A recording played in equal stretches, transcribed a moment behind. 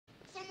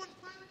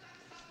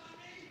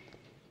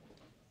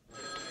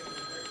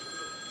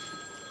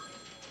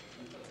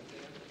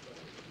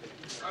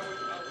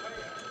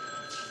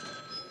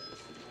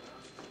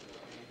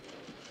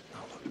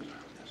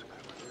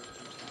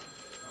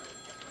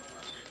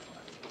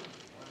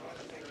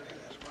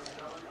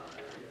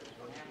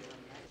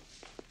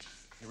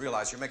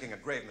realize you're making a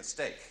grave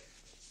mistake.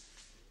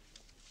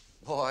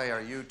 Boy,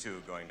 are you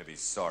two going to be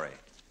sorry.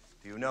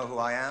 Do you know who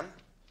I am?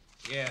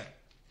 Yeah.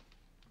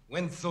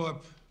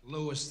 Winthorpe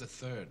Lewis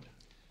III.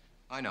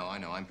 I know.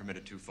 I'm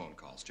permitted 2 phone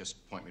calls.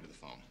 Just point me to the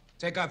phone.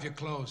 Take off your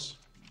clothes.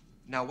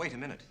 Now, wait a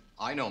minute.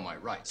 I know my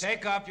rights.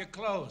 Take off your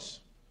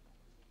clothes.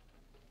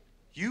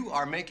 You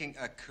are making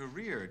a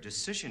career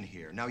decision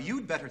here. Now,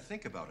 you'd better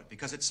think about it,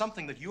 because it's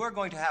something that you are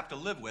going to have to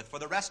live with for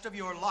the rest of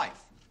your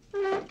life.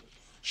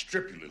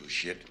 Strip, you little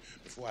shit,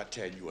 before I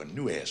tell you a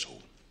new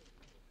asshole.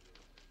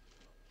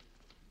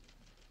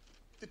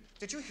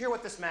 Did you hear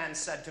what this man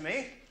said to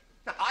me?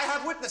 Now, I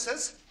have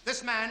witnesses.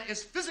 This man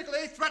is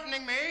physically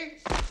threatening me.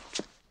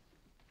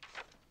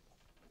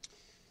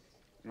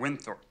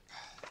 Winthorpe.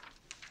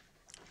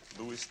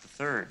 Lewis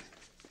III.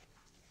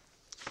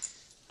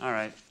 All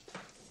right.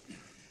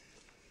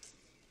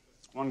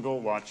 1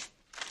 gold watch.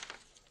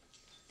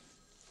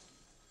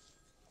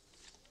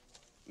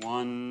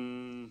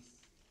 1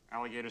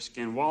 alligator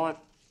skin wallet.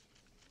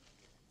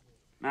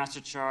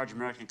 MasterCharge,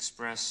 American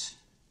Express,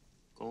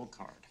 gold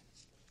card.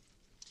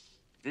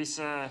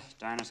 Visa,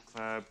 Diners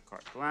Club,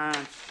 carte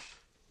blanche.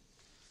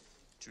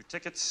 2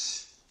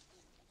 tickets.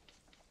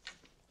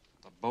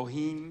 La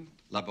Boheme.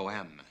 La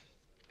Boheme.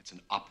 It's an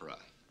opera.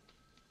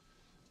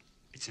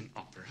 It's an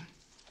opera.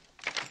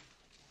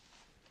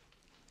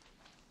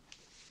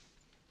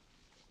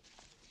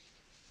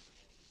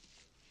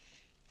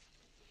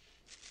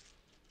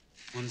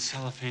 One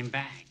cellophane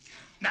bag.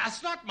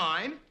 That's not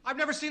mine. I've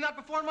never seen that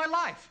before in my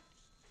life.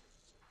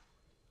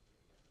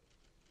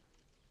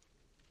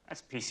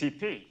 That's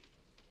PCP.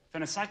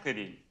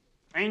 Phencyclidine.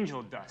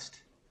 Angel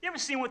dust. You ever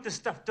seen what this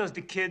stuff does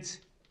to kids?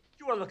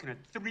 You are looking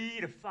at 3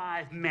 to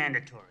 5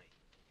 mandatory.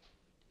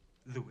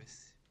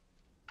 Lewis.